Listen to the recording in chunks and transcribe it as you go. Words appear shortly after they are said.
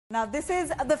Now, this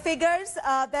is the figures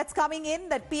that's coming in,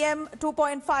 that PM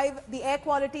 2.5, the air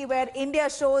quality, where India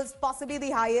shows possibly the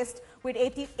highest with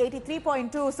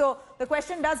 83.2. So the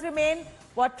question does remain,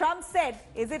 what Trump said,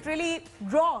 is it really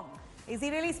wrong? Is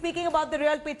he really speaking about the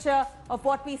real picture of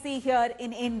what we see here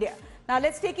in India? Now,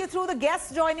 let's take you through the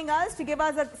guests joining us to give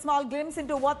us a small glimpse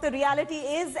into what the reality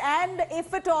is, and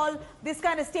if at all, this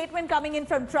kind of statement coming in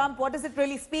from Trump, what does it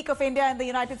really speak of India and the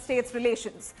United States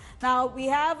relations? Now, we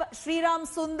have Sreeram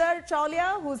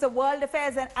Chaulia, who's a world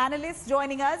affairs analyst,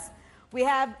 joining us. We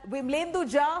have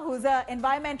Vimlendu Jha, who's an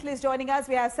environmentalist, joining us.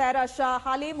 We have Sarah Shah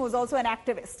Halim, who's also an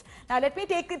activist. Now, let me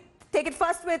take it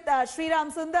first with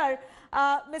Sreeram Sundar.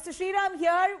 Mr. Sreeram,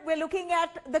 here we're looking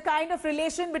at the kind of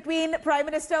relation between Prime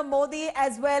Minister Modi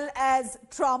as well as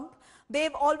Trump.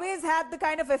 They've always had the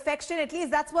kind of affection, at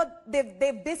least that's what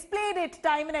they've displayed it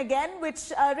time and again,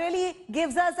 which really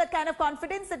gives us that kind of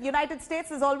confidence that United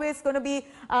States is always going to be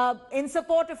in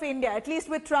support of India, at least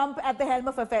with Trump at the helm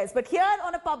of affairs. But here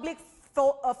on a public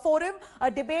forum, a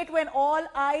debate when all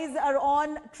eyes are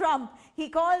on Trump, he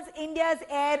calls India's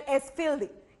air as filthy.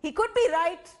 He could be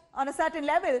right on a certain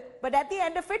level, but at the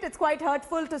end of it, it's quite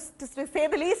hurtful to say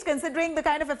the least, considering the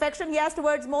kind of affection he has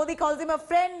towards Modi, calls him a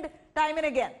friend time and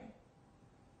again.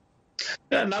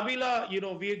 Yeah, Nabila,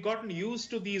 we have gotten used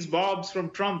to these bobs from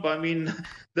Trump. I mean,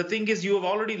 the thing is, you have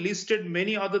already listed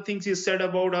many other things he said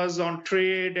about us on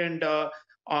trade and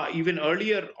even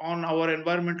earlier on our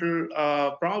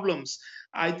environmental problems.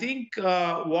 I think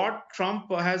what Trump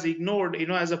has ignored,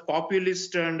 as a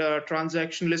populist and a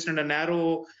transactionalist and a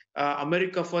narrow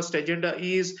America First agenda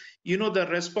is, the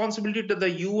responsibility that the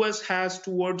U.S. has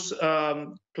towards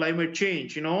climate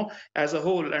change, as a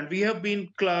whole. And we have been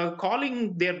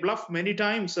calling their bluff many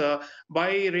times by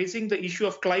raising the issue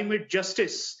of climate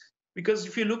justice. Because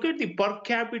if you look at the per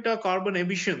capita carbon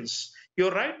emissions,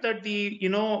 you're right that the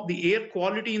air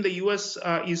quality in the U.S.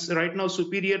 is right now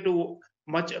superior to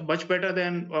much better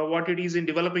than what it is in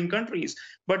developing countries.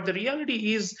 But the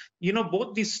reality is,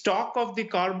 both the stock of the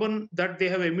carbon that they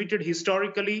have emitted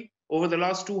historically over the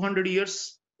last 200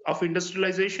 years of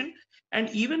industrialization, and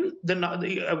even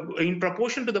in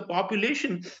proportion to the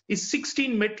population, is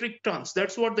 16 metric tons.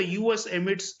 That's what the US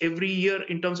emits every year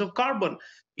in terms of carbon.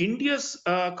 India's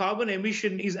carbon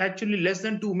emission is actually less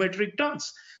than 2 metric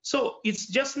tons. So it's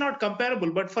just not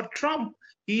comparable. But for Trump,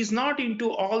 he's not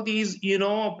into all these,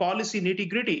 policy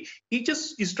nitty-gritty. He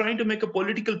just is trying to make a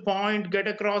political point, get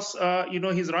across,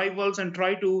 his rivals, and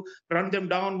try to run them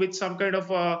down with some kind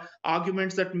of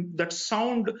arguments that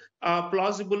sound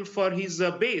plausible for his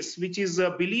base, which is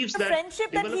believes that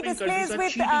friendship that he displays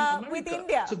with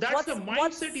India. So that's the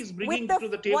mindset he's bringing to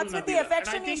the table. What's with the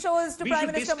affection he shows to Prime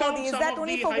Minister Modi? Is that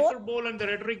only for hyperbole and the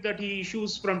rhetoric that he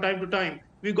issues from time to time?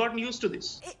 We've gotten used to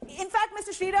this. In fact,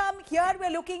 Mr. Sreeram, here we're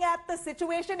looking at the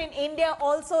situation in India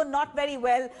also not very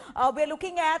well. We're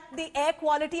looking at the air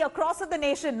quality across the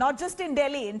nation, not just in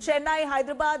Delhi, in Chennai,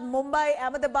 Hyderabad, Mumbai,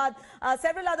 Ahmedabad,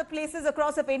 several other places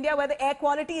across of India where the air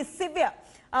quality is severe.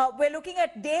 We're looking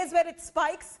at days where it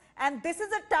spikes. And this is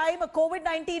a time, a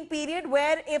COVID-19 period,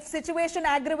 where if situation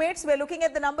aggravates, we're looking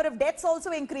at the number of deaths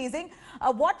also increasing.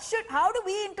 How do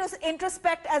we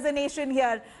introspect as a nation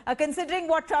here, considering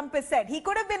what Trump has said? He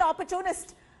could have been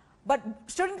opportunist, but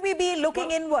shouldn't we be looking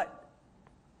inward?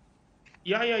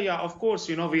 Yeah. Of course,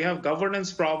 we have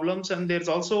governance problems, and there's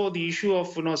also the issue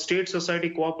of,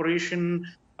 state-society cooperation.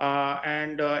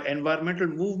 And environmental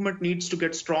movement needs to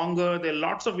get stronger. There are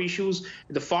lots of issues,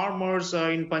 the farmers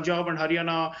in Punjab and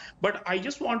Haryana. But I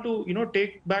just want to,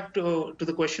 take back to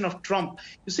the question of Trump.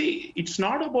 You see, it's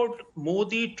not about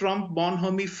Modi, Trump,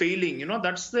 Bonhomie failing.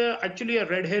 That's actually a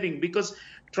red herring, because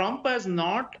Trump has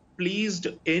not pleased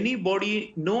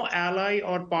anybody. No ally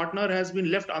or partner has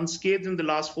been left unscathed in the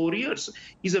last 4 years.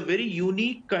 He's a very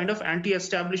unique kind of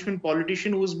anti-establishment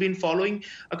politician who's been following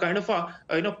a kind of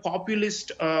a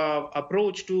populist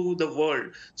approach to the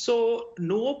world. So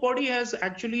nobody has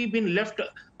actually been left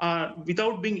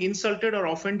without being insulted or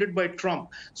offended by Trump.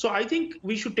 So I think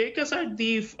we should take aside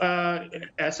the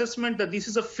assessment that this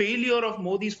is a failure of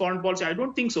Modi's foreign policy. I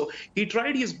don't think so. He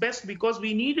tried his best because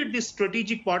we needed this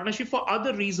strategic partnership for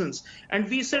other reasons. And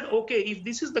we said, okay, if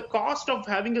this is the cost of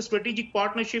having a strategic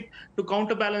partnership to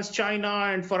counterbalance China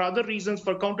and for other reasons,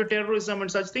 for counterterrorism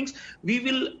and such things, we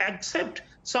will accept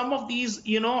some of these,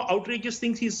 outrageous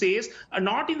things he says,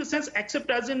 not in the sense accept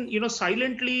as in,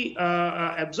 silently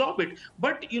absorb it,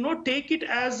 but, take it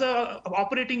as a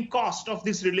operating cost of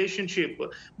this relationship.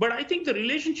 But I think the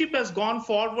relationship has gone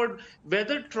forward,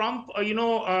 whether Trump,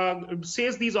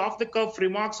 says these off the cuff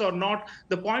remarks or not.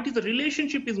 The point is the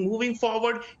relationship is moving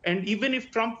forward. And even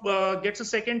if Trump gets a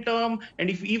second term, and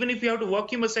even if we have to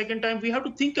work him a second time, we have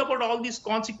to think about all these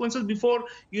consequences before,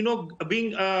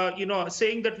 being,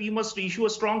 saying that we must issue a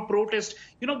strong protest.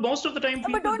 Most of the time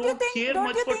people don't care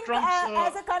much for Trump's,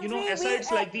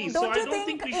 asides like these. So I don't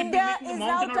think we should be making the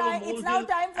mountain out of a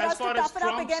molehill as far as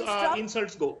Trump's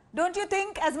insults go. Don't you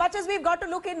think, as much as we've got to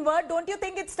look inward, don't you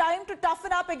think it's time to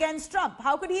toughen up against Trump?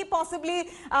 How could he possibly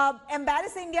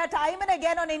embarrass India time and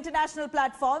again on international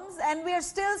platforms, and we're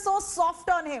still so soft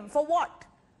on him? For what?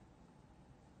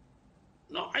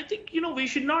 No, I think, we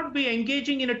should not be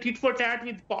engaging in a tit for tat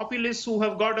with populists who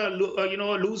have got a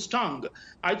loose tongue.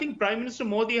 I think Prime Minister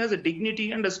Modi has a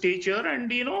dignity and a stature, and,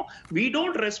 we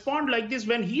don't respond like this.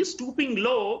 When he's stooping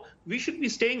low, we should be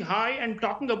staying high and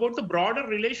talking about the broader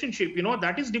relationship.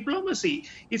 That is diplomacy.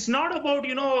 It's not about,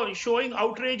 showing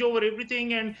outrage over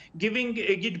everything and giving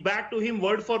it back to him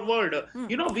word for word.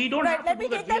 We don't have to do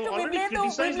that. We have already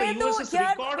criticized the US's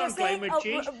record on climate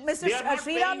change. Mr.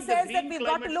 Sreeram says that we've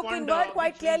got to look inward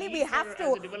quite clearly. We have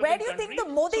to. Where do you think the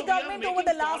Modi government over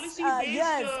the last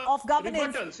years of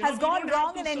governance has gone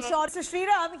wrong in ensuring? Mr.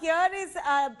 Sreeram, here is,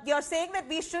 you're saying that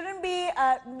we shouldn't be,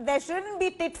 there shouldn't be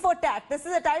tit for tat. This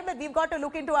is a time that we've got to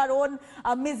look into our own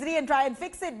misery and try and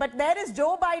fix it. But there is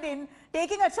Joe Biden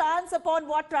taking a chance upon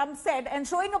what Trump said and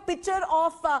showing a picture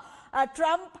of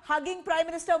Trump hugging Prime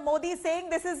Minister Modi, saying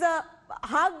this is a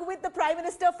hug with the Prime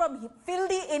Minister from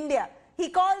filthy India. He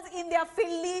calls India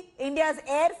filthy, India's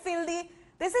air filthy.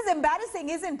 This is embarrassing,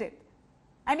 isn't it?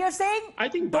 And you're saying, I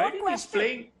think Biden is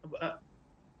playing...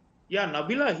 Yeah,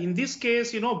 Nabila, in this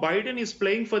case, Biden is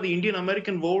playing for the Indian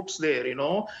American votes there, and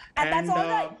that's all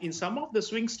right. In some of the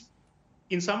swing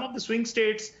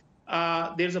states,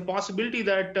 there's a possibility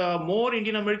that more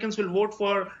Indian Americans will vote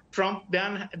for Trump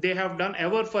than they have done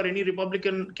ever for any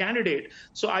Republican candidate.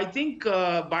 So I think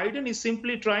Biden is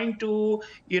simply trying to,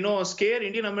 scare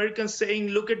Indian Americans, saying,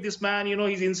 look at this man,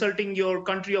 he's insulting your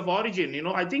country of origin.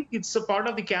 I think it's a part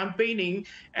of the campaigning.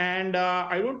 And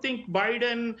I don't think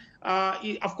Biden,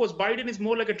 of course, Biden is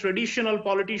more like a traditional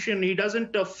politician. He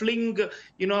doesn't fling,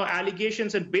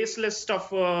 allegations and baseless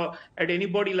stuff at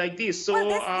anybody like this. So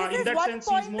in that sense,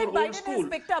 he's more old school.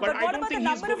 But I don't think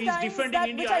he's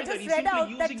defending India either. He's simply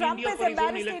using India for his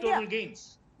own electoral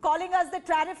gains. Calling us the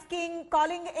tariff king,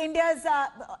 calling India's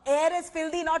air is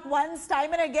filthy not once,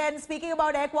 time and again, speaking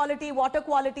about air quality, water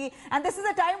quality. And this is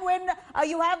a time when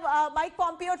you have Mike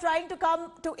Pompeo trying to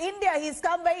come to India. He's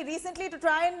come very recently to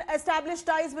try and establish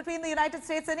ties between the United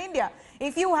States and India.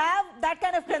 If you have that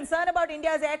kind of concern about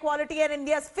India's air quality and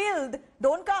India's filth,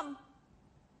 don't come.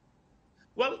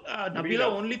 Well, Nabila,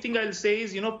 only thing I'll say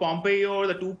is, Pompeo,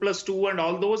 the 2+2 and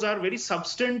all those are very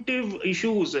substantive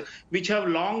issues which have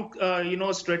long,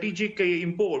 strategic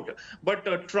import.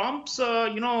 But Trump's,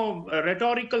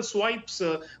 rhetorical swipes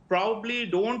probably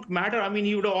don't matter. I mean,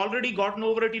 he would have already gotten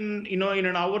over it in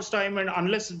an hour's time, and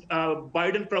unless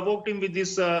Biden provoked him with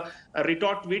this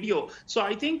retort video. So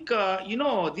I think,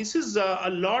 this is a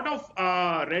lot of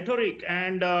rhetoric,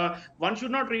 and one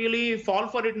should not really fall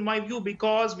for it, in my view,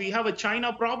 because we have a China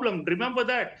problem. Remember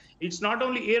that. It's not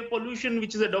only air pollution,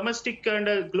 which is a domestic and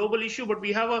a global issue, but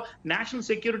we have a national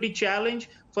security challenge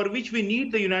for which we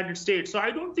need the United States. So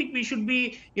I don't think we should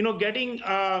be, getting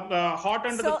hot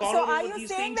under the collar over these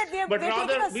things. But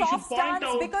rather, we should point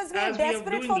out, as we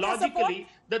are doing logically,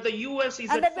 that the US is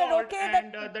at fault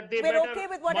and that they better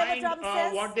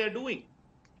mind what they're doing.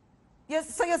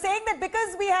 So you're saying that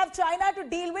because we have China to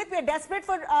deal with, we're desperate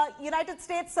for United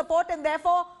States support, and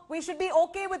therefore we should be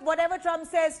okay with whatever Trump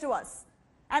says to us,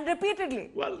 and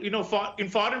repeatedly. Well, in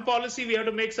foreign policy, we have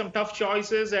to make some tough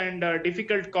choices and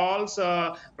difficult calls.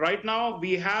 Right now,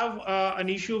 we have an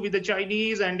issue with the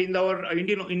Chinese, and in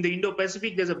the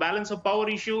Indo-Pacific, there's a balance of power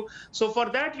issue. So for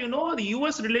that, the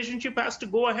U.S. relationship has to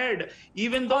go ahead,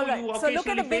 even though you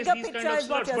occasionally face these kind of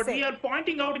slurs. But we are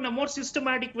pointing out in a more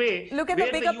systematic way. Look at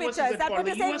the bigger picture. Is that what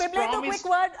you're saying? Bimla, a quick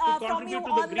word from you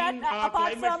on that.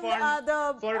 Apart from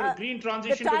the green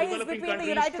transition the to ties developing between the countries,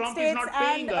 United Trump States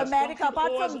and America,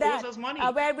 apart from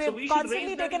that, where we've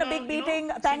constantly taken a big beating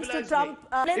thanks to Trump.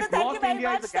 Linda, thank you very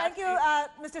much. Thank you,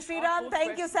 Mr. Sreeram.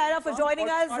 Thank you, Sarah, for joining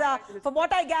us. From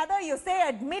what I gather, you say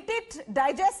admit it,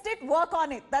 digest it, work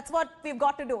on it. That's what we've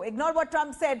got to do. Ignore what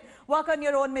Trump said. Work on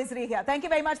your own misery here. Thank you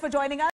very much for joining us.